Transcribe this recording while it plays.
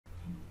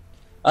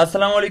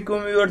अस्सलाम वालेकुम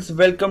viewers,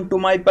 welcome to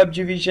my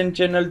PUBG vision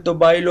channel. तो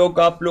भाई लोग,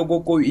 आप लोगों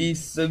को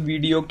इस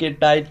वीडियो के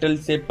टाइटल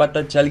से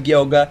पता चल गया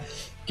होगा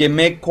कि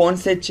मैं कौन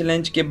से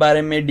चैलेंज के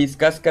बारे में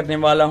डिस्कस करने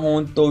वाला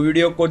हूं। तो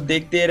वीडियो को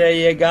देखते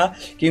रहिएगा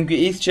क्योंकि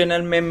इस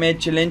चैनल में मैं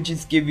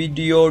चैलेंजेस की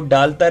वीडियो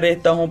डालता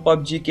रहता हूं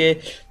पबजी के।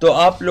 तो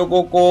आप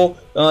लोगों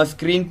को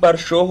स्क्रीन पर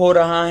शो हो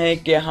रहा है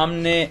कि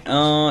हमने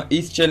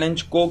इस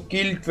चैलेंज को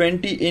किल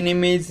 20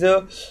 enemies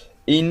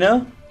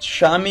in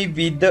Shami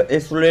with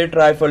एसोलेट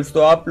rifles. तो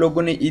आप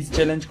लोगों ने इस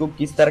चैलेंज को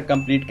किस तरह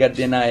कंप्लीट कर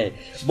देना है।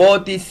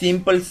 बहुत ही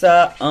सिंपल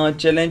सा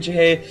चैलेंज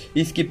है।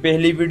 इसकी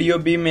पहली वीडियो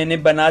भी मैंने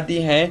बना दी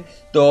है,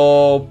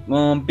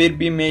 तो फिर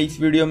भी मैं इस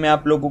वीडियो में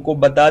आप लोगों को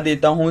बता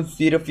देता हूँ।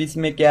 सिर्फ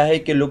इसमें क्या है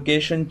कि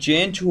लोकेशन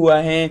चेंज हुआ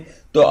है।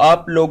 तो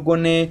आप लोगों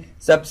ने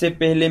सबसे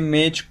पहले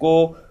मैच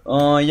को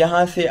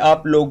यहाँ से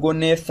आप लोगों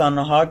ने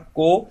सनहाक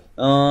को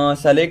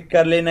सेलेक्ट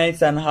कर लेना है,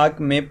 सनहाक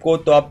मैप को।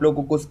 तो आप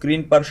लोगों को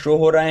स्क्रीन पर शो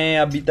हो रहे हैं।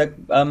 अभी तक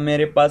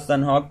मेरे पास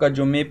सनहाक का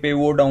जो मैप है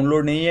वो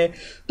डाउनलोड नहीं है,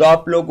 तो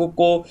आप लोगों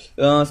को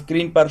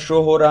स्क्रीन पर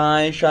शो हो रहा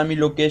है शामी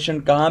लोकेशन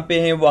कहाँ पे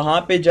है। वहां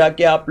पे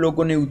जाके आप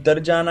लोगों ने उतर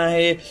जाना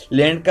है,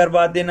 लैंड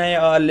करवा देना है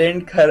और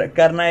लैंड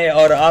करना है।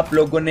 और आप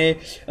लोगों ने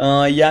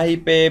यहीं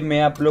पे मैं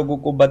आप लोगों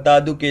को बता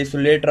दूं कि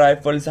एसोलेट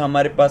राइफल्स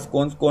हमारे पास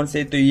कौन कौन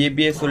से। तो ये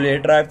भी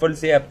एसोलेट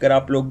राइफल्स है। अगर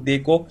आप लोग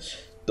देखो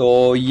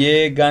तो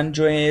ये गन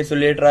जो है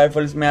एसोलेट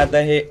राइफल्स में आता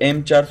है।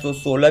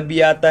 M416 भी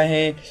आता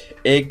है,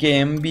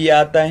 AKM भी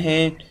आता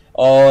है,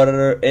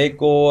 और एक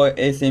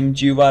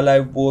SMG वाला है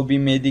वो भी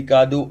मैं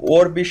दिखा दूं।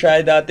 और भी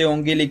शायद आते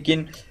होंगे,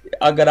 लेकिन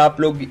अगर आप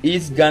लोग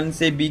इस गन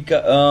से भी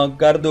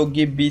कर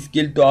दोगे 20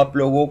 किल तो आप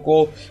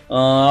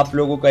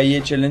लोगों का ये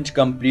चैलेंज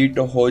कंप्लीट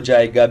हो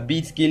जाएगा।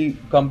 20 किल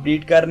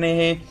कंप्लीट करने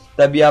हैं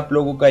तभी आप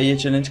लोगों का ये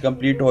चैलेंज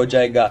कंप्लीट हो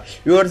जाएगा।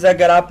 व्यूअर्स,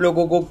 अगर आप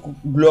लोगों को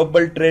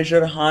ग्लोबल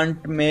ट्रेजर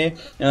हंट में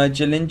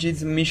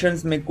चैलेंजेस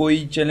मिशंस में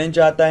कोई चैलेंज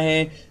आता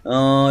है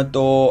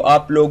तो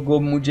आप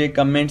लोग मुझे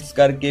कमेंट्स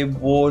करके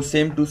वो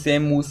सेम टू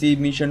सेम उसी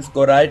मिशंस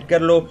को राइट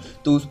कर लो,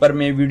 तो उस पर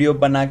मैं वीडियो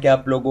बना के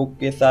आप लोगों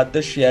के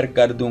साथ शेयर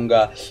कर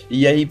दूंगा।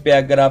 यहीं पे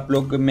अगर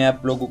मैं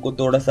आप लोगों को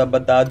थोड़ा सा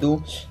बता दूं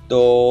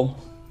तो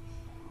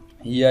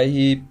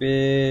यहीं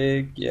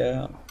पे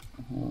क्या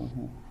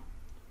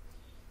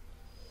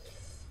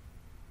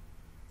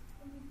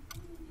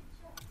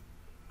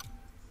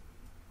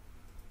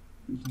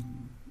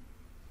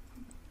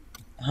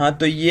हाँ,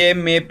 तो ये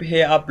मैप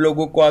है। आप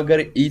लोगों को अगर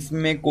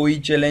इसमें कोई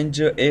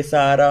चैलेंज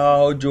ऐसा आ रहा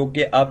हो जो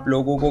कि आप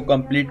लोगों को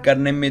कंप्लीट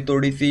करने में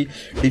थोड़ी सी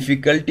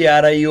डिफ़िकल्टी आ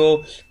रही हो,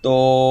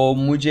 तो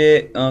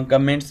मुझे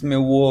कमेंट्स में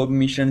वो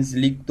मिशंस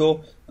लिख दो।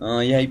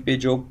 यहीं पे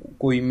जो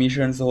कोई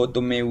मिशंस हो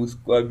तो मैं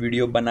उसका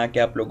वीडियो बना के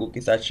आप लोगों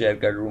के साथ शेयर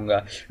कर लूँगा।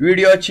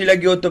 वीडियो अच्छी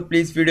लगी हो तो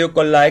प्लीज़ वीडियो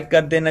को लाइक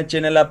कर देना।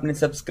 चैनल आपने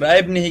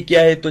सब्सक्राइब नहीं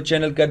किया है तो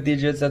चैनल कर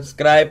दीजिए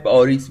सब्सक्राइब,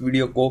 और इस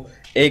वीडियो को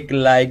एक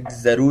लाइक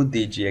जरूर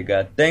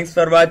दीजिएगा। Thanks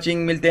for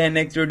watching. मिलते हैं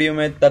नेक्स्ट वीडियो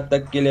में, तब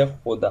तक के लिए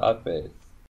खुदा हाफिज।